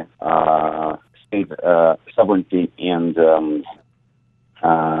the state sovereignty and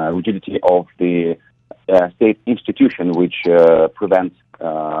rigidity of the state institution, which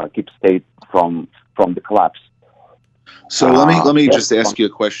keeps state from the collapse. So let me just ask you a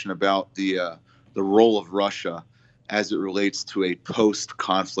question about the role of Russia as it relates to a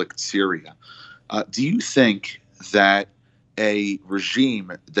post-conflict Syria. Do you think that a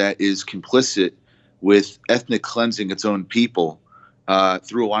regime that is complicit with ethnic cleansing its own people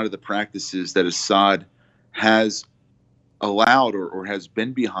through a lot of the practices that Assad has allowed or has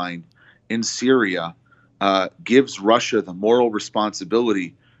been behind in Syria gives Russia the moral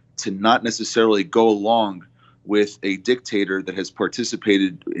responsibility to not necessarily go along with a dictator that has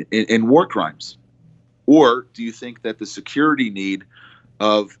participated in war crimes? Or do you think that the security need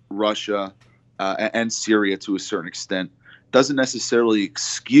of Russia and Syria to a certain extent doesn't necessarily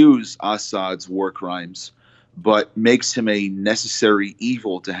excuse Assad's war crimes, but makes him a necessary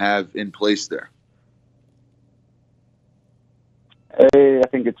evil to have in place there? I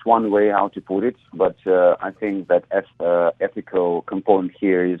think it's one way how to put it, but I think that ethical component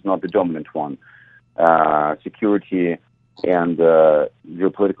here is not the dominant one. Security and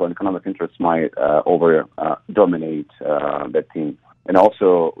geopolitical and economic interests might dominate that theme. And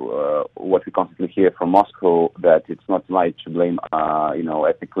also, what we constantly hear from Moscow, that it's not right to blame,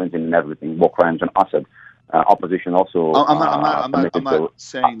 ethnic cleansing and everything, war crimes on Assad. Opposition also. I'm not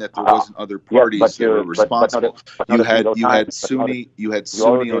saying that there wasn't other parties that were responsible. You had Sunni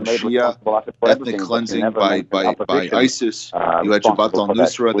on Shia, ethnic cleansing by ISIS. You had Jabhat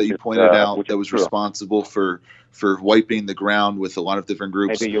al-Nusra that you pointed out that was responsible for wiping the ground with a lot of different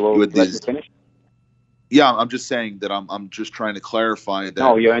groups. Maybe you will let me finish. Yeah, I'm just saying that I'm just trying to clarify that.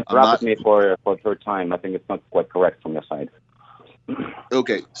 No, you interrupted me for a third time. I think it's not quite correct from your side.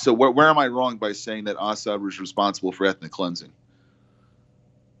 Okay, so where am I wrong by saying that Assad was responsible for ethnic cleansing?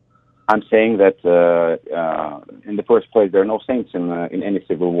 I'm saying that in the first place, there are no saints in any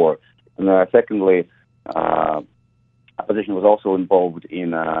civil war, and secondly, opposition was also involved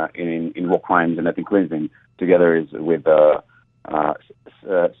in war crimes and ethnic cleansing, together with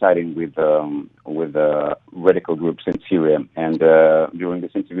siding with radical groups in Syria. And during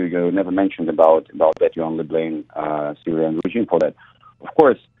this interview, you never mentioned about that. You only blame Syrian regime for that. Of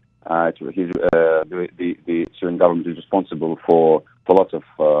course, the Syrian government is responsible for lots of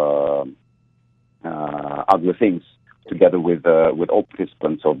ugly things, together with all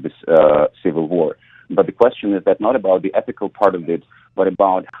participants of this civil war. But the question is that not about the ethical part of it, but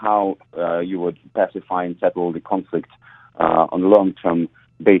about how you would pacify and settle the conflict on a long-term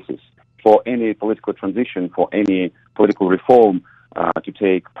basis. For any political transition, for any political reform to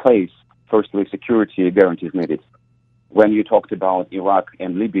take place, firstly, security guarantees needed. When you talked about Iraq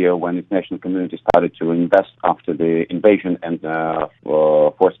and Libya, when the international community started to invest after the invasion and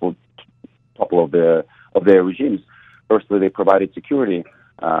forceful topple of their regimes, firstly they provided security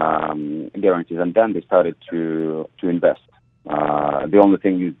guarantees, and then they started to invest. The only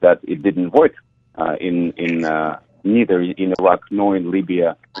thing is that it didn't work neither in Iraq nor in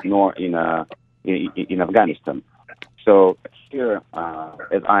Libya nor in Afghanistan. So here,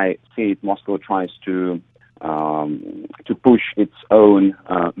 as I see it, Moscow tries to push its own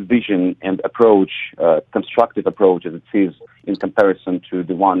vision and approach, constructive approach, as it sees, in comparison to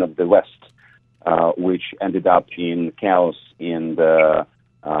the one of the West, which ended up in chaos and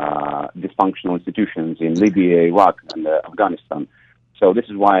dysfunctional institutions in Libya, Iraq, and Afghanistan. So this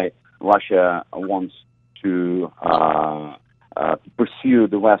is why Russia wants to pursue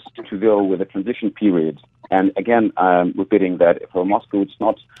the West to go with a transition period. And again, I'm repeating that for Moscow, it's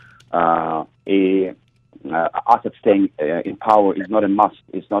not Assad staying in power is not a must.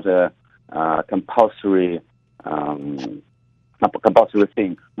 It's not a compulsory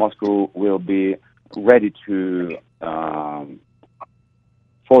thing. Moscow will be ready to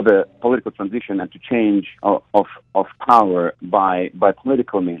for the political transition and to change of power by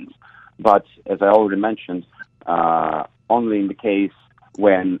political means. But as I already mentioned, only in the case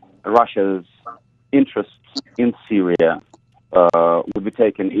when Russia's interests in Syria would be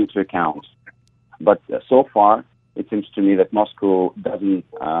taken into account. But so far, it seems to me that Moscow doesn't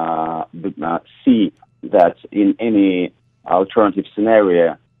see that in any alternative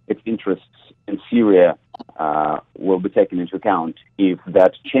scenario, its interests in Syria will be taken into account if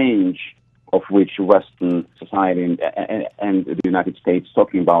that change of which Western society and the United States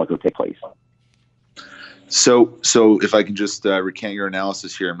talking about will take place. So if I can just recant your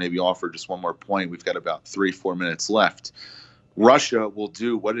analysis here and maybe offer just one more point, we've got about 3-4 minutes left. Russia will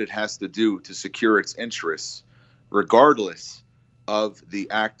do what it has to do to secure its interests, regardless of the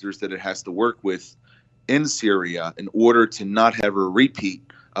actors that it has to work with in Syria, in order to not have a repeat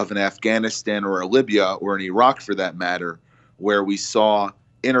of an Afghanistan or a Libya or an Iraq, for that matter, where we saw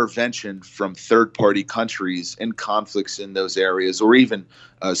intervention from third-party countries in conflicts in those areas, or even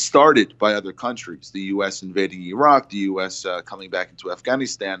started by other countries, the U.S. invading Iraq, the U.S. Coming back into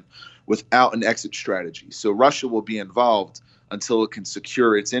Afghanistan, without an exit strategy. So Russia will be involved until it can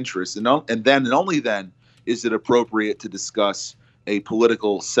secure its interests. And then and only then is it appropriate to discuss a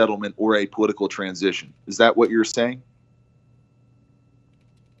political settlement or a political transition. Is that what you're saying?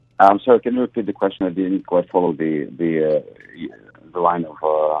 I'm sorry, can you repeat the question? I didn't quite follow the line of...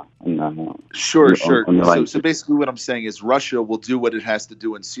 Sure. So basically what I'm saying is Russia will do what it has to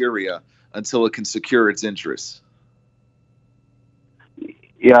do in Syria until it can secure its interests.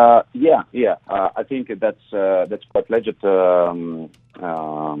 Yeah. I think that's quite legit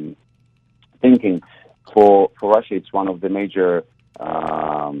thinking. For Russia, it's one of the major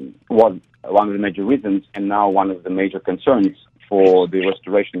reasons, and now one of the major concerns for the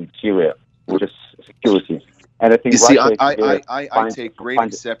restoration of Syria, which is security. And I think I take great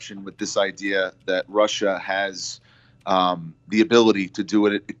exception with this idea that Russia has the ability to do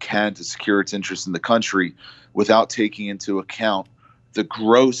what it can to secure its interests in the country without taking into account the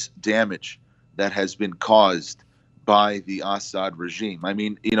gross damage that has been caused by the Assad regime. I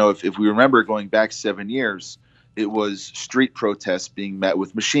mean, if we remember going back 7 years, it was street protests being met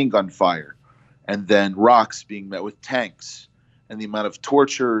with machine gun fire, and then rocks being met with tanks, and the amount of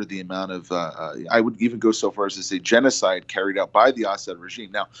torture, the amount of, I would even go so far as to say genocide carried out by the Assad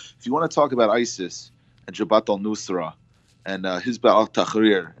regime. Now, if you want to talk about ISIS and Jabhat al-Nusra and Hizb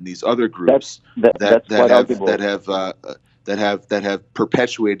al-Tahrir and these other groups that have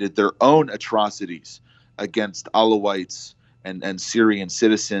perpetuated their own atrocities against Alawites and Syrian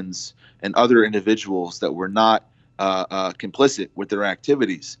citizens and other individuals that were not complicit with their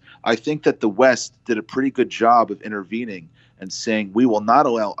activities, I think that the West did a pretty good job of intervening and saying, we will not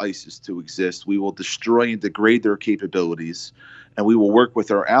allow ISIS to exist. We will destroy and degrade their capabilities, and we will work with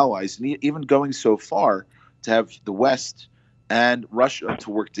our allies, and even going so far to have the West and Russia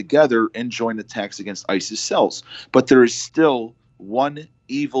to work together in joint attacks against ISIS cells. But there is still one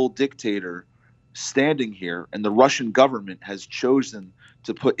evil dictator standing here, and the Russian government has chosen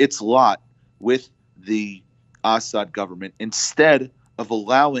to put its lot with the Assad government instead of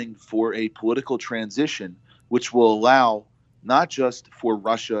allowing for a political transition, which will allow not just for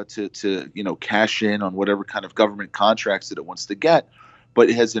Russia to cash in on whatever kind of government contracts that it wants to get, but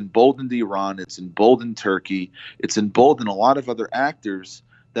it has emboldened Iran, it's emboldened Turkey, it's emboldened a lot of other actors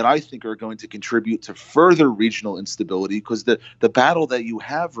that I think are going to contribute to further regional instability, because the battle that you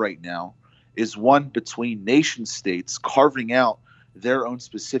have right now is one between nation states carving out their own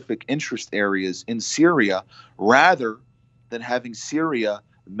specific interest areas in Syria, rather than having Syria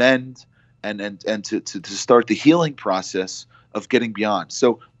mend and to start the healing process of getting beyond.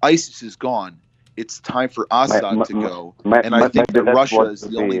 So ISIS is gone. It's time for Assad to go. And I think that Russia is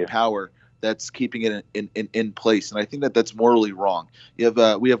the only power that's keeping it in place. And I think that that's morally wrong. We have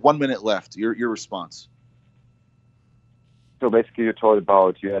 1 minute left. Your response. So basically, you talked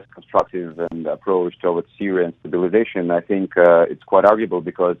about U.S. constructive and approach towards Syrian stabilization. I think it's quite arguable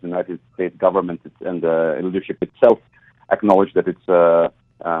because the United States government and leadership itself acknowledged that its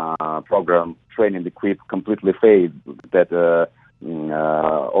program, train and equip, completely failed. That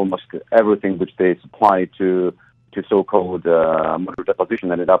almost everything which they supplied to so-called moderate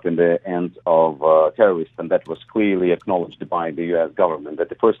opposition ended up in the hands of terrorists, and that was clearly acknowledged by the U.S. government. That's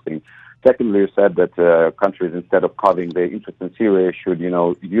the first thing. Secondly, you said that countries, instead of carving their interest in Syria, should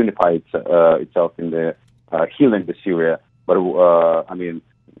unify itself in the healing the Syria. But I mean,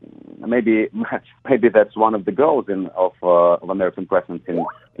 maybe that's one of the goals of American presence in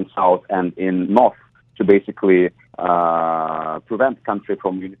South and in North, to basically prevent the country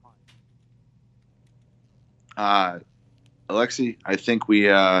from unifying. Alexei, I think we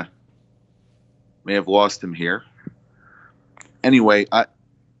may have lost him here. Anyway,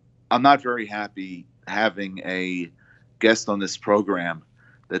 I'm not very happy having a guest on this program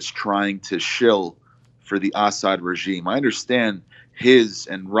that's trying to shill for the Assad regime. I understand his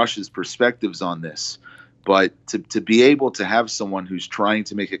and Russia's perspectives on this, but to be able to have someone who's trying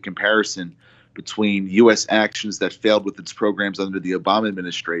to make a comparison between U.S. actions that failed with its programs under the Obama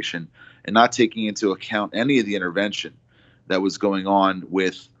administration and not taking into account any of the intervention that was going on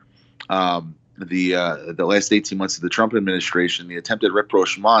with the last 18 months of the Trump administration, the attempted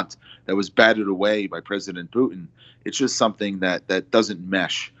rapprochement that was battered away by President Putin, it's just something that doesn't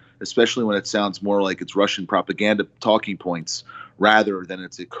mesh, especially when it sounds more like it's Russian propaganda talking points rather than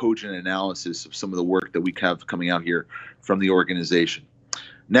it's a cogent analysis of some of the work that we have coming out here from the organization.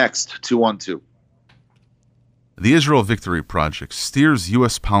 Next, 212. The Israel Victory Project steers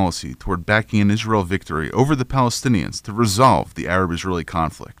U.S. policy toward backing an Israel victory over the Palestinians to resolve the Arab-Israeli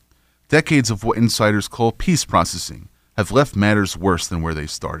conflict. Decades of what insiders call peace processing have left matters worse than where they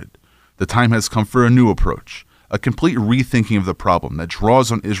started. The time has come for a new approach, a complete rethinking of the problem that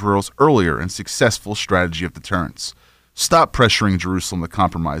draws on Israel's earlier and successful strategy of deterrence. Stop pressuring Jerusalem to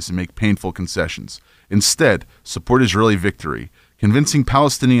compromise and make painful concessions. Instead, support Israeli victory, convincing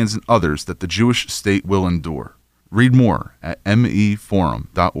Palestinians and others that the Jewish state will endure. Read more at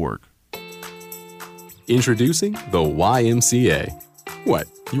meforum.org. Introducing the YMCA. What,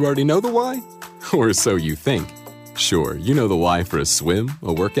 you already know the why? Or so you think. Sure, you know the why for a swim,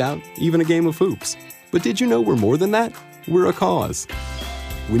 a workout, even a game of hoops. But did you know we're more than that? We're a cause.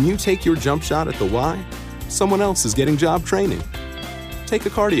 When you take your jump shot at the Y, someone else is getting job training. Take a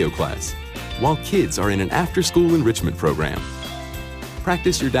cardio class, while kids are in an after-school enrichment program.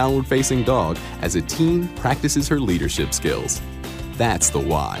 Practice your downward-facing dog as a teen practices her leadership skills. That's the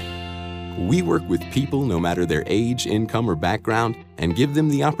why. We work with people no matter their age, income, or background and give them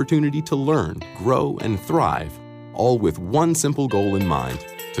the opportunity to learn, grow, and thrive, all with one simple goal in mind: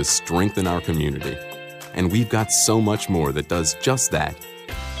 to strengthen our community. And we've got so much more that does just that.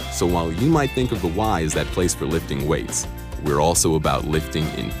 So while you might think of the Y as that place for lifting weights, we're also about lifting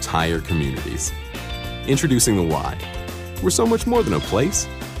entire communities. Introducing the Y. We're so much more than a place.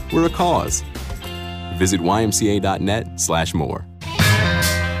 We're a cause. Visit ymca.net/more.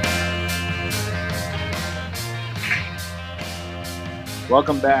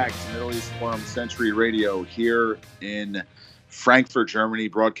 Welcome back to Middle East Forum Century Radio here in Frankfurt, Germany,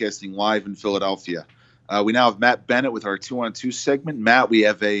 broadcasting live in Philadelphia. We now have Matt Bennett with our 2-on-2 segment. Matt, we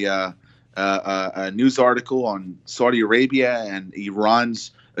have a news article on Saudi Arabia and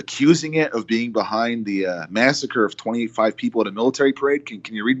Iran's accusing it of being behind the massacre of 25 people at a military parade.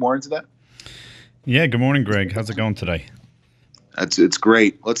 Can you read more into that? Yeah, good morning, Greg. How's it going today? It's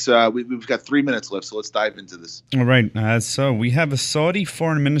great. Let's we've got 3 minutes left, so let's dive into this. All right. So we have a Saudi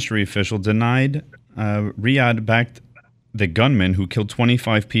foreign ministry official denied Riyadh-backed the gunman who killed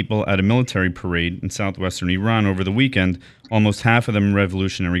 25 people at a military parade in southwestern Iran over the weekend, almost half of them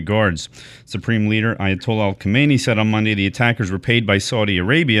Revolutionary Guards. Supreme Leader Ayatollah al-Khamenei said on Monday the attackers were paid by Saudi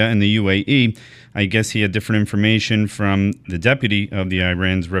Arabia and the UAE. I guess he had different information from the deputy of the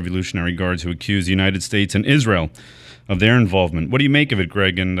Iran's Revolutionary Guards who accused the United States and Israel of their involvement. What do you make of it,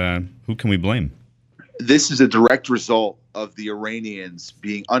 Greg, and who can we blame? This is a direct result of the Iranians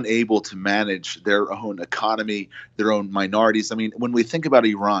being unable to manage their own economy, their own minorities. I mean, when we think about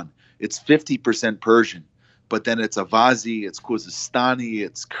Iran, it's 50% Persian, but then it's Avazi, it's Khuzestani,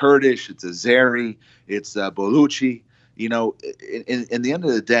 it's Kurdish, it's Azeri, it's Baluchi. You know, in the end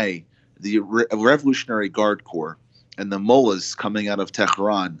of the day, the Revolutionary Guard Corps and the mullahs coming out of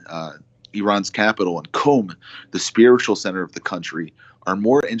Tehran, Iran's capital, and Qom, the spiritual center of the country, are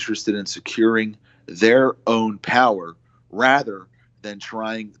more interested in securing their own power rather than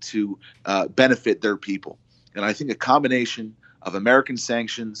trying to benefit their people. And I think a combination of American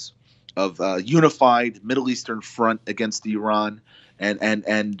sanctions, of unified Middle Eastern front against Iran, and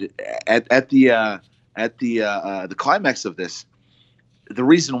at the climax of this, the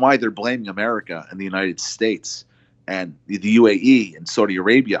reason why they're blaming America and the United States and the UAE and Saudi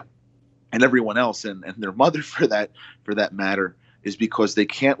Arabia and everyone else and their mother for that matter is because they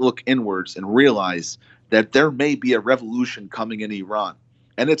can't look inwards and realize that there may be a revolution coming in Iran.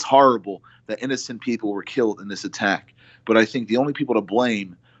 And it's horrible that innocent people were killed in this attack. But I think the only people to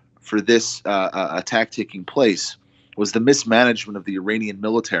blame for this attack taking place was the mismanagement of the Iranian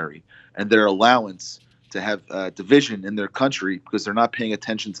military and their allowance to have division in their country because they're not paying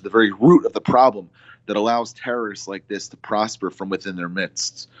attention to the very root of the problem that allows terrorists like this to prosper from within their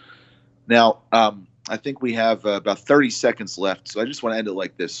midst. Now, I think we have about 30 seconds left, so I just want to end it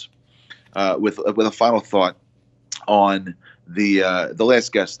like this with a final thought on the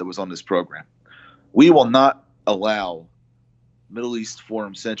last guest that was on this program. We will not allow Middle East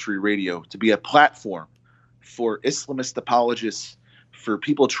Forum Century Radio to be a platform for Islamist apologists, for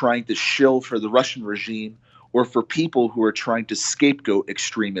people trying to shill for the Russian regime, or for people who are trying to scapegoat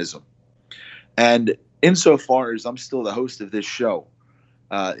extremism. And insofar as I'm still the host of this show,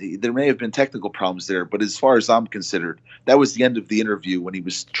 there may have been technical problems there, but as far as I'm considered, that was the end of the interview when he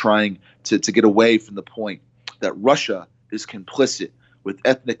was trying to get away from the point that Russia is complicit with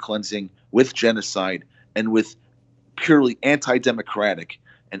ethnic cleansing, with genocide, and with purely anti-democratic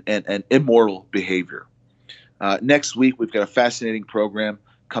and immoral behavior. Next week, we've got a fascinating program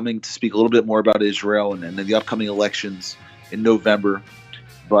coming to speak a little bit more about Israel and the upcoming elections in November.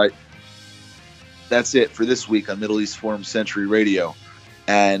 But that's it for this week on Middle East Forum Century Radio.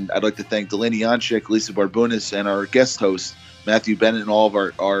 And I'd like to thank Delaney Yanchik, Lisa Barbunas, and our guest host, Matthew Bennett, and all of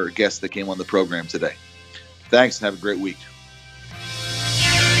our guests that came on the program today. Thanks, and have a great week.